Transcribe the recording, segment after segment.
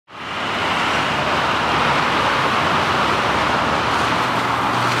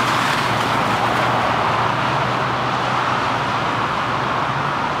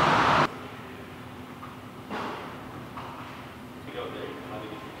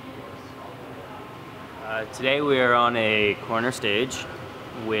Today we are on a corner stage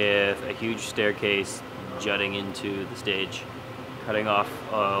with a huge staircase jutting into the stage, cutting off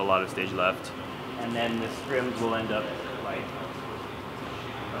a lot of stage left. And then the scrims will end up like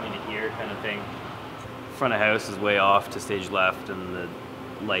in here kind of thing. Front of house is way off to stage left, and the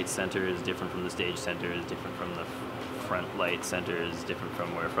light center is different from the stage center, is different from the front light center, is different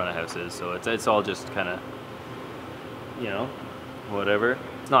from where front of house is. So it's all just kind of, you know, whatever.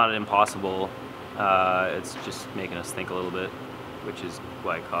 It's not impossible. It's just making us think a little bit, which is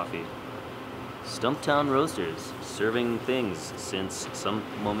why coffee. Stumptown Roasters, serving things since some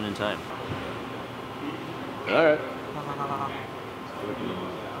moment in time. Alright.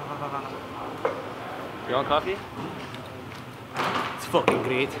 You want coffee? It's fucking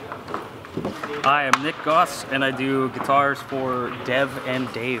great. I am Nick Goss, and I do guitars for Dev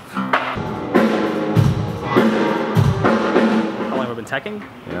and Dave. How long have I been teching?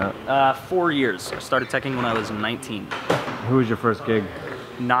 Yeah. 4 years. I started teching when I was 19. Who was your first gig?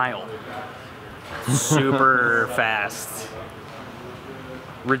 Nile. Super fast.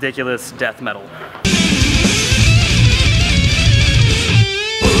 Ridiculous death metal.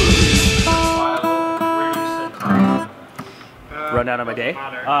 Run down on my day.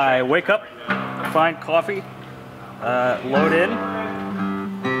 I wake up, find coffee, load in.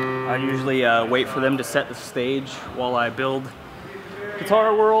 I usually wait for them to set the stage while I build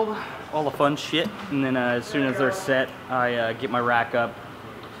Guitar World, all the fun shit. And then as soon as they're set, I get my rack up,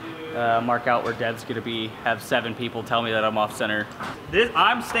 mark out where Dev's gonna be, have 7 people tell me that I'm off center.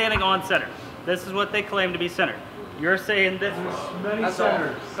 I'm standing on center. This is what they claim to be center. You're saying this is many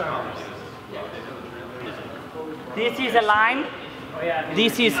centers. This is a line.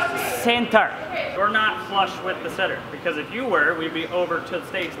 This is center. You're not flush with the center, because if you were, we'd be over to the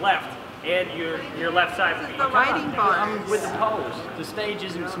stage left, and your left side would be the writing bar with the pose. The stage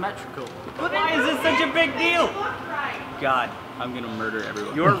isn't symmetrical. Why is this such a big deal? God, I'm gonna murder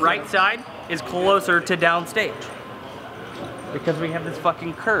everyone. Your right side is closer to downstage, because we have this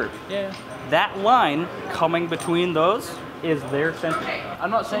fucking curve. Yeah. That line coming between those is their center. I'm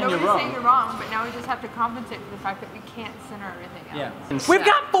not saying you're wrong. Saying you're wrong, but now we just have to compensate for the fact that we can't center everything else. Yeah. We've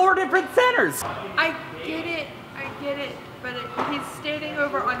got 4 different centers. I get it, but he's standing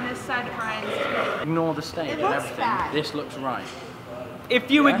over on this side of Ryan's table. Ignore the stage and everything. Bad. This looks right.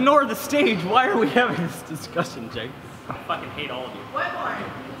 If you ignore the stage, why are we having this discussion, Jake? I fucking hate all of you. One more.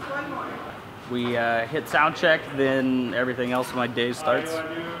 Just one more. We hit sound check, then everything else of my day starts.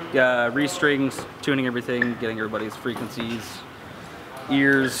 Restrings, tuning everything, getting everybody's frequencies,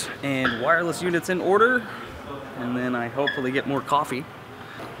 ears, and wireless units in order. And then I hopefully get more coffee.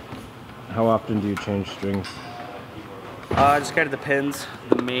 How often do you change strings? Just kind of depends.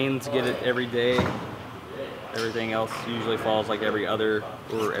 The mains get it every day. Everything else usually falls like every other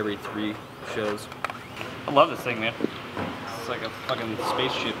or every 3 shows. I love this thing, man. It's like a fucking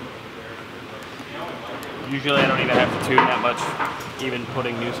spaceship. Usually I don't even have to tune that much, even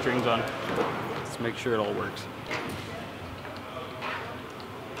putting new strings on. Just make sure it all works.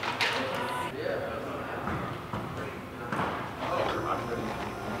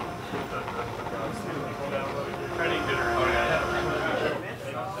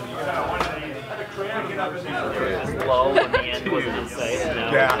 Low in the end was in SAIT. I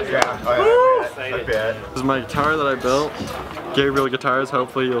bet. This is my guitar that I built. Gabriel guitars.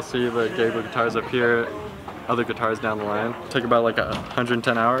 Hopefully you'll see the Gabriel guitars up here. Other guitars down the line. Took about like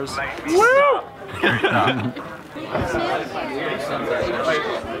 110 hours. Woo!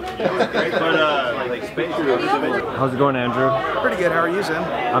 How's it going, Andrew? Pretty good. How are you, Zim?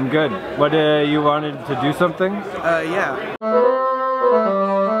 I'm good. What, you wanted to do something? Yeah.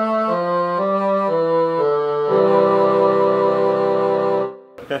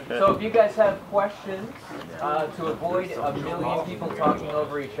 So if you guys have questions, to avoid a million people talking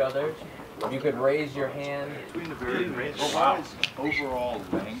over each other, you could raise your hand. Between the very overall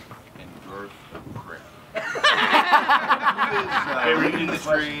length and girth of Chris. Who is reading the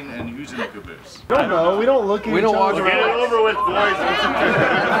screen and using the caboose? I don't know. We don't look at We don't walk around. Get it over with, boys.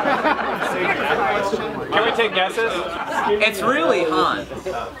 Can we take guesses? It's really Hans.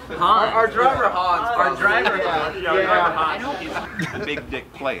 Our driver Hans. Our driver Hans. Yeah. He's a big dick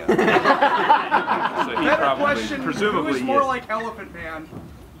player. So he probably, presumably, Who's more like Elephant Man?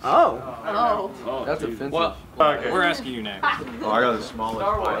 Oh. That's offensive. Well, okay. We're asking you next. Oh, I got the smallest.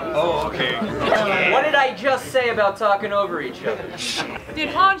 Oh, okay. What did I just say about talking over each other? Did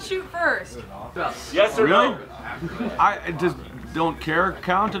Hans shoot first? Yes or Really? no? I just don't care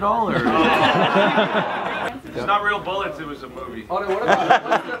count at all, or? It's not real bullets, it was a movie. Oh, no, what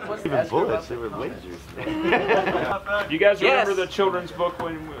about what's the Bullets, they were lasers. You guys remember the children's book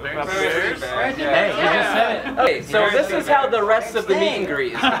when about bears? Hey, you just said it. Okay, so this is how the rest of the meet and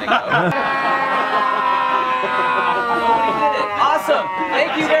greet is gonna go. Awesome!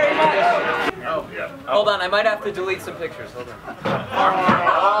 Thank you very much! Hold on, I might have to delete some pictures. Hold on.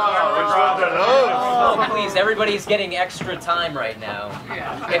 Oh, please, everybody's getting extra time right now.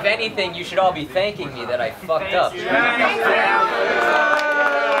 If anything, you should all be thanking me that I fucked up.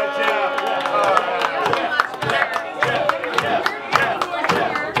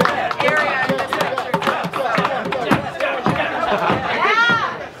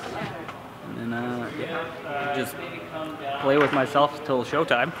 And then, just play with myself till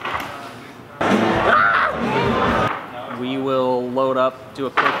showtime. We will load up, do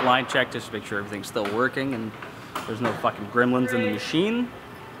a quick line check just to make sure everything's still working and there's no fucking gremlins in the machine.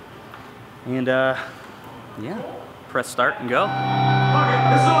 And yeah, press start and go.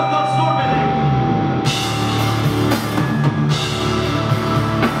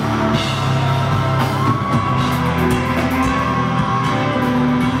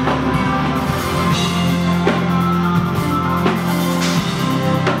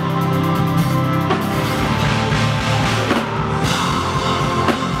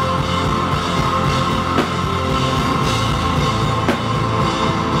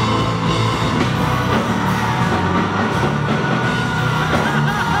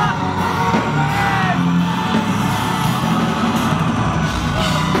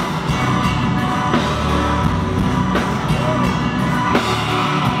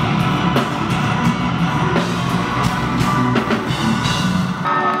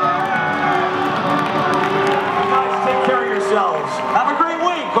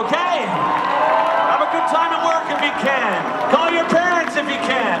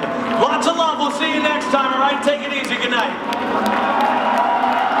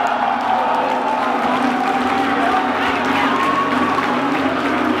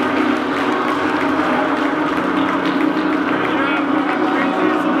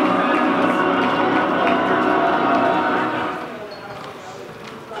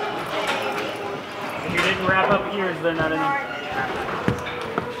 They're not in.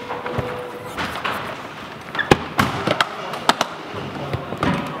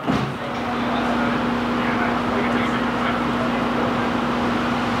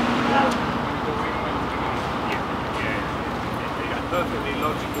 Perfectly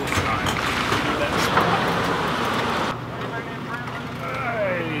logical style.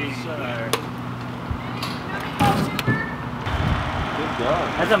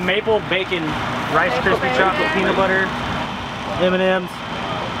 That's a maple bacon Rice Krispie chocolate peanut butter M&Ms,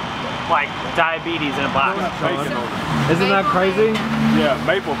 like diabetes in a box. Isn't that crazy? Yeah,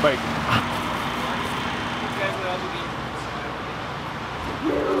 maple bacon.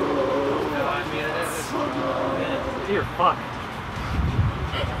 Dear fuck.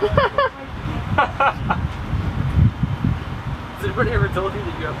 Has anybody ever told you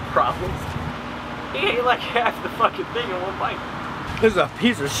that you have problems? He ate like half the fucking thing in one bite. This is a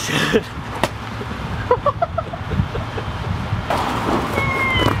piece of shit.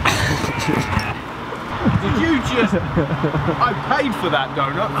 Did you just... I paid for that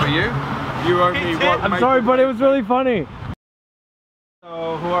donut for you. You owe me one. I'm sorry, but it was really funny.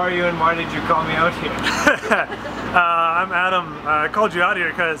 So, who are you and why did you call me out here? I'm Adam. I called you out here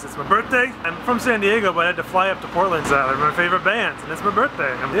because it's my birthday. I'm from San Diego, but I had to fly up to Portland. They're my favorite bands, and it's my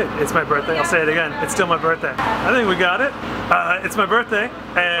birthday. It's my birthday. I'll say it again. It's still my birthday. I think we got it. It's my birthday,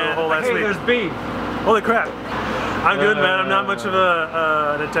 and last week. There's beef. Holy crap. I'm good, man. I'm not much of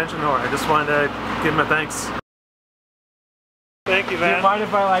an attention whore. I just wanted to give my thanks. Thank you, man. Do you mind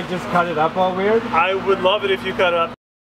if I just cut it up all weird? I would love it if you cut it up.